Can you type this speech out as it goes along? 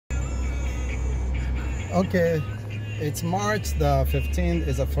Okay, it's March the 15th,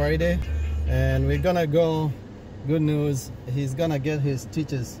 it's a Friday, and we're gonna go. Good news, he's gonna get his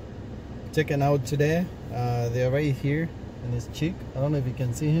stitches taken out today. They're right here in his cheek. I don't know if you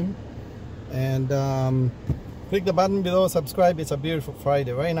can see him. And click the button below, subscribe. It's a beautiful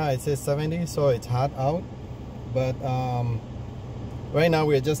Friday. Right now it says 70, so it's hot out, but right now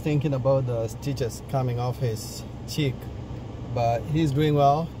we're just thinking about the stitches coming off his cheek. But he's doing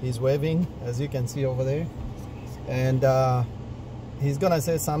well. He's waving, as you can see over there, and he's gonna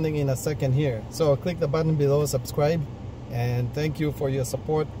say something in a second here. So click the button below, subscribe, and thank you for your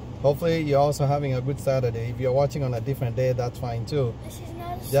support. Hopefully you're also having a good Saturday. If you're watching on a different day, that's fine too.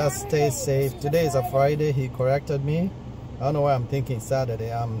 Just stay safe. Today is a Friday. He corrected me. I don't know why I'm thinking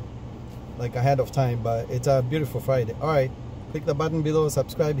Saturday. I'm like ahead of time, but it's a beautiful Friday. All right, click the button below,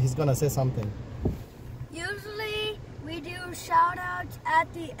 subscribe. He's gonna say something. Usually we do shout outs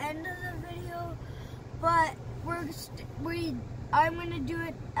at the end of the video, but I'm gonna do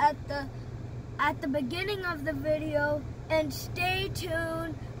it at the beginning of the video, and stay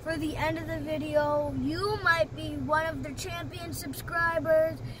tuned for the end of the video. You might be one of the champion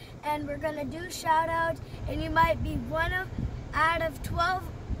subscribers, and we're gonna do shout outs, and you might be out of 12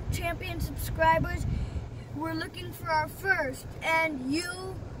 champion subscribers. We're looking for our first, and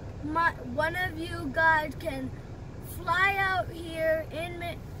one of you guys can fly out here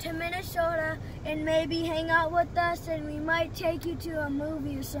to Minnesota and maybe hang out with us, and we might take you to a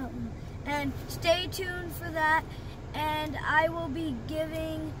movie or something. And stay tuned for that, and I will be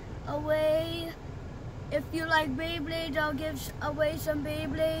giving away, if you like Beyblades, I'll give away some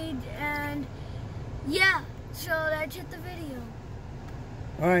Beyblades. And yeah, so let's hit the video.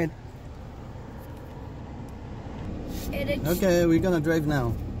 All right. Okay, we're gonna drive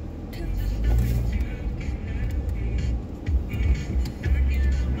now.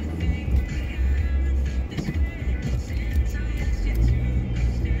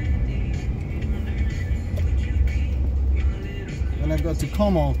 I go to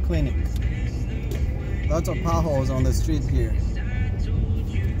Como Clinic. Lots of potholes on the street here.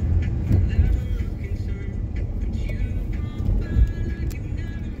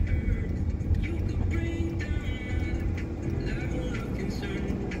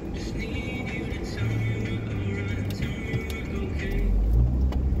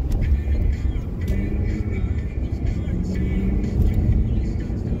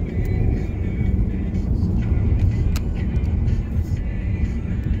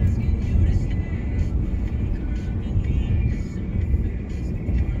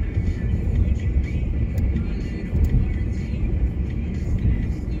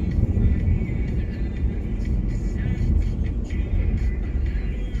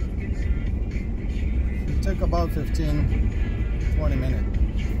 Took about 15-20 minutes.